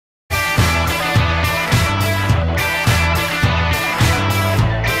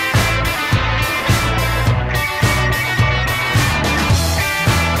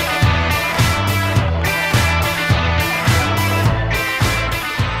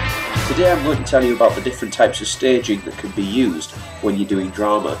Today I'm going to tell you about the different types of staging that can be used when you're doing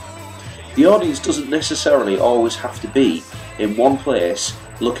drama. The audience doesn't necessarily always have to be in one place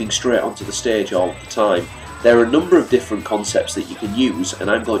looking straight onto the stage all the time. There are a number of different concepts that you can use, and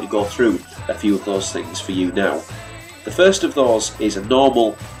I'm going to go through a few of those things for you now. The first of those is a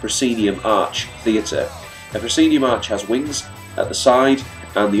normal proscenium arch theatre. A proscenium arch has wings at the side,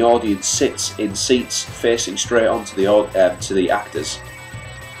 and the audience sits in seats facing straight onto the actors.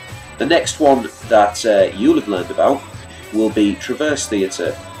 The next one that you'll have learned about will be traverse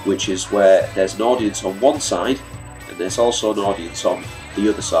theatre, which is where there's an audience on one side and there's also an audience on the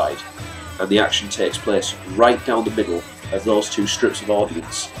other side, and the action takes place right down the middle of those two strips of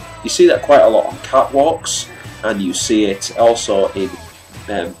audience. You see that quite a lot on catwalks, and you see it also in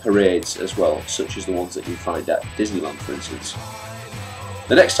parades as well, such as the ones that you find at Disneyland, for instance.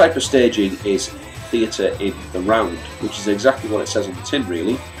 The next type of staging is theatre in the round, which is exactly what it says on the tin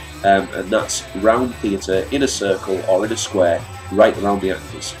really, and that's round theatre in a circle or in a square right around the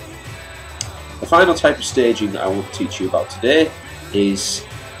actors. The final type of staging that I want to teach you about today is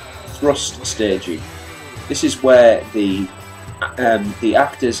thrust staging. This is where the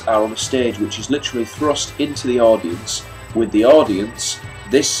actors are on a stage which is literally thrust into the audience, with the audience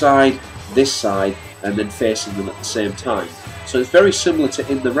this side, and then facing them at the same time. So it's very similar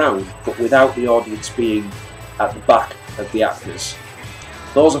to in the round, but without the audience being at the back of the actors.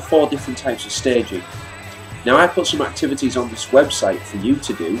 Those are 4 different types of staging. Now I put some activities on this website for you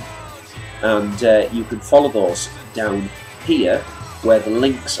to do, and you can follow those down here where the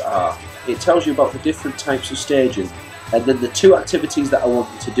links are. It tells you about the different types of staging, and then the 2 activities that I want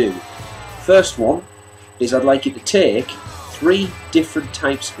you to do. First one is I'd like you to take 3 different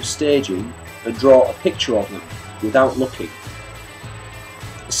types of staging and draw a picture of them without looking.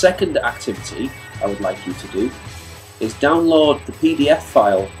 The second activity I would like you to do is download the PDF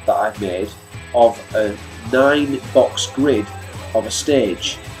file that I've made of a 9-box grid of a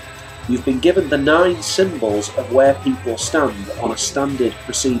stage. You've been given the 9 symbols of where people stand on a standard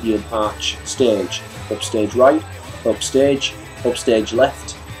proscenium arch stage. Upstage right, upstage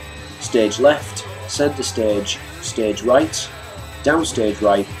left, centre stage, stage right, downstage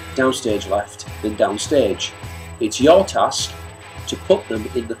left, then downstage. It's your task to put them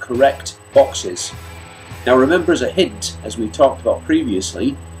in the correct boxes. Now remember, as a hint, as we talked about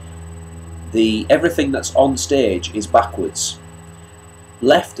previously, everything that's on stage is backwards.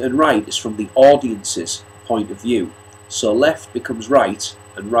 Left and right is from the audience's point of view. So left becomes right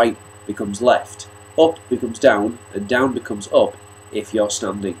and right becomes left. Up becomes down and down becomes up if you're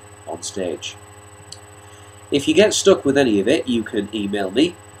standing on stage. If you get stuck with any of it, you can email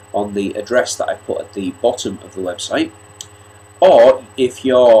me on the address that I put at the bottom of the website. Or if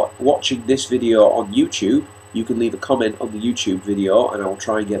you're watching this video on YouTube, you can leave a comment on the YouTube video and I'll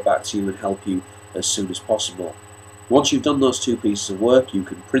try and get back to you and help you as soon as possible. Once you've done those 2 pieces of work, you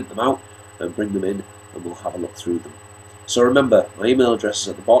can print them out and bring them in and we'll have a look through them. So remember, my email address is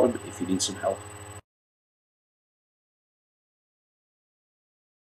at the bottom if you need some help.